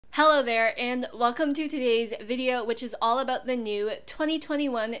Hello there and welcome to today's video, which is all about the new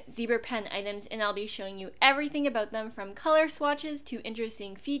 2021 Zebra Pen items, and I'll be showing you everything about them from color swatches to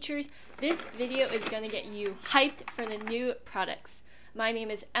interesting features. This video is going to get you hyped for the new products. My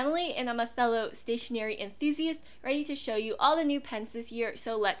name is Emily and I'm a fellow stationery enthusiast ready to show you all the new pens this year,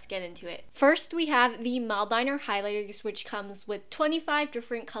 so let's get into it. First, we have the Mildliner Highlighters, which comes with 25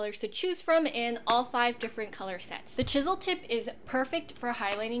 different colors to choose from and all 5 different color sets. The chisel tip is perfect for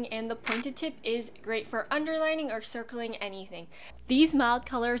highlighting and the pointed tip is great for underlining or circling anything. These mild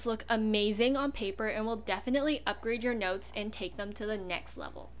colors look amazing on paper and will definitely upgrade your notes and take them to the next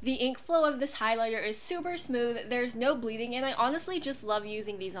level. The ink flow of this highlighter is super smooth, there's no bleeding, and I honestly just love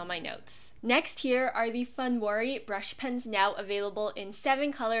using these on my notes. Next here are the Funwari brush pens, now available in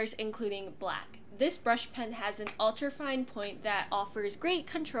 7 colors including black. This brush pen has an ultra fine point that offers great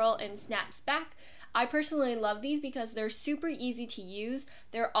control and snaps back. I personally love these because they're super easy to use.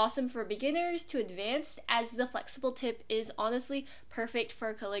 They're awesome for beginners to advanced, as the flexible tip is honestly perfect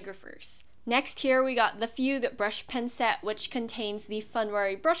for calligraphers. Next here we got the Fude brush pen set, which contains the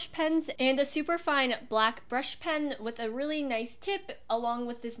Funwari brush pens and a super fine black brush pen with a really nice tip along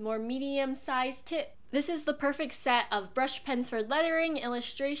with this more medium sized tip. This is the perfect set of brush pens for lettering,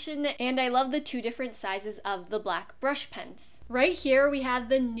 illustration, and I love the 2 different sizes of the black brush pens. Right here we have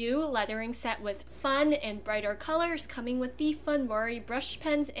the new lettering set with fun and brighter colors coming with the Funwari brush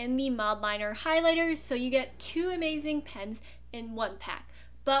pens and the Mildliner Highlighters, so you get 2 amazing pens in one pack.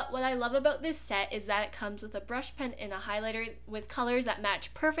 But what I love about this set is that it comes with a brush pen and a highlighter with colors that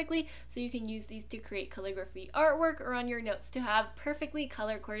match perfectly, so you can use these to create calligraphy artwork or on your notes to have perfectly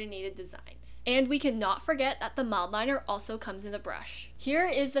color coordinated designs. And we cannot forget that the Mildliner also comes in a brush. Here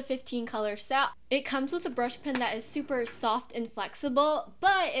is the 15 color set. It comes with a brush pen that is super soft and flexible,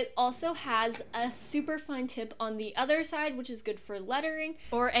 but it also has a super fine tip on the other side, which is good for lettering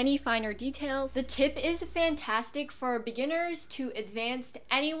or any finer details. The tip is fantastic for beginners to advanced,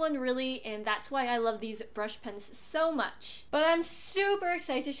 anyone really, and that's why I love these brush pens so much. But I'm super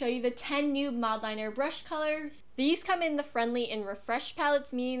excited to show you the 10 new Mildliner brush colors. These come in the friendly and refresh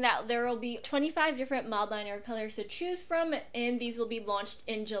palettes, meaning that there will be 25 different Mildliner colors to choose from, and these will be launched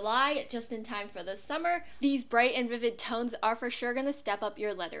in July, just in time for the summer. These bright and vivid tones are for sure going to step up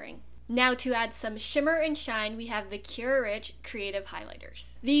your lettering. Now, to add some shimmer and shine, we have the Kirarich Creative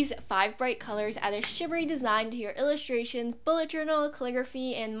Highlighters. These 5 bright colors add a shimmery design to your illustrations, bullet journal,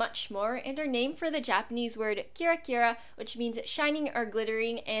 calligraphy, and much more, and are named for the Japanese word kira, which means shining or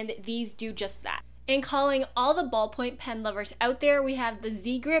glittering, and these do just that. And calling all the ballpoint pen lovers out there, we have the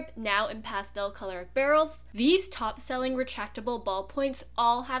Z-Grip, now in pastel color barrels. These top-selling retractable ballpoints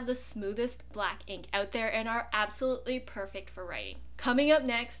all have the smoothest black ink out there and are absolutely perfect for writing. Coming up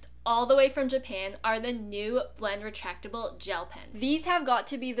next, all the way from Japan, are the new bLen Retractable Gel Pens. These have got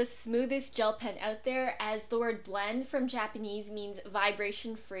to be the smoothest gel pen out there, as the word bLen from Japanese means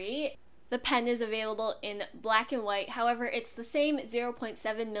vibration-free. The pen is available in black and white, however it's the same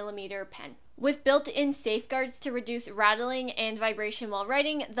 0.7mm pen. With built-in safeguards to reduce rattling and vibration while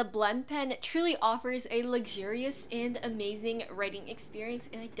writing, the bLen pen truly offers a luxurious and amazing writing experience,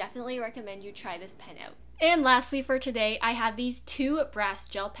 and I definitely recommend you try this pen out. And lastly for today, I have these 2 brass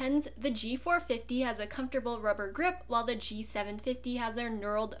gel pens. The G450 has a comfortable rubber grip, while the G750 has a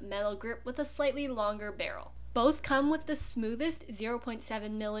knurled metal grip with a slightly longer barrel. Both come with the smoothest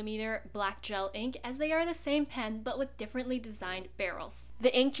 0.7mm black gel ink, as they are the same pen but with differently designed barrels.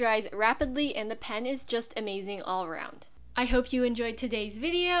 The ink dries rapidly and the pen is just amazing all around. I hope you enjoyed today's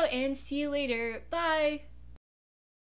video and see you later. Bye!